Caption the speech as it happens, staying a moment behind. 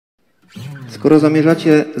Skoro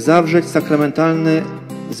zamierzacie zawrzeć sakramentalny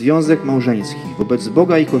związek małżeński wobec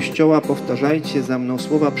Boga i Kościoła, powtarzajcie za mną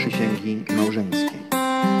słowa przysięgi małżeńskiej.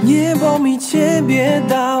 Niebo mi Ciebie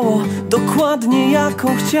dało, dokładnie jaką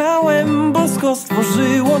chciałem. Bosko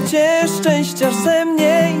stworzyło Cię, szczęściarz ze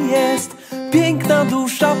mnie jest. Piękna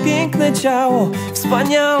dusza, piękne ciało,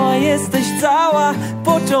 wspaniała jesteś cała.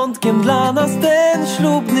 Początkiem dla nas ten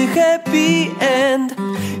ślubny happy end.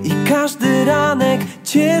 I każdy ranek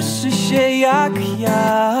cieszy się jak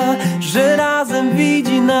ja, że razem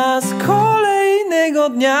widzi nas kolejnego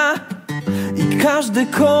dnia. I każdy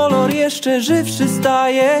kolor jeszcze żywszy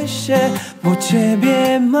staje się, bo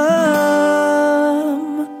Ciebie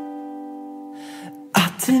mam, a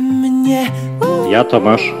Ty mnie. Ja,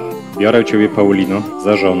 Tomasz, biorę Ciebie, Paulino,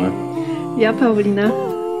 za żonę. Ja, Paulina,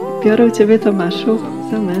 biorę Ciebie, Tomaszu,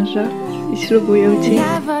 za męża i ślubuję Ci.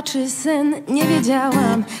 Jawa czy sen, nie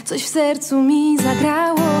wiedziałam, coś w sercu mi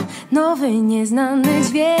zagrało. Nowy, nieznany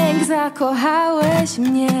dźwięk, zakochałeś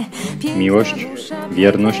mnie. Miłość,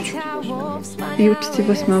 wierność I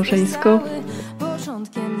uczciwość małżeńską.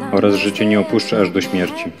 oraz że Cię nie opuszczę aż do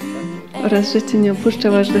śmierci. Oraz że Cię nie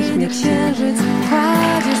opuszczę aż do śmierci. Księżyc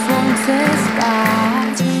kładzie słońce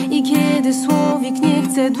spać i kiedy słowik nie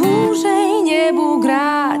chce dłużej niebu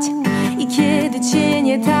grać, i kiedy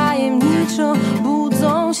cienie tajemniczo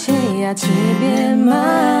budzą się, ja Ciebie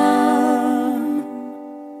mam,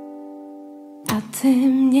 a Ty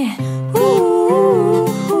mnie.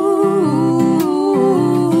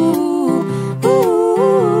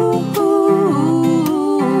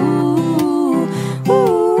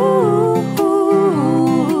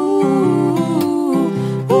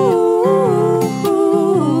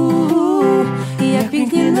 Jak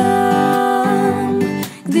pięknie nam,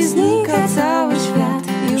 gdy znika cały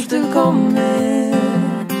świat, już tylko my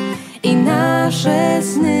i nasze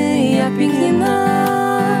sny. Jak pięknie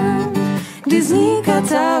nam, gdy znika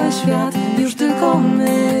cały świat, już tylko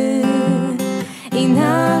my i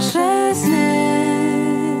nasze sny.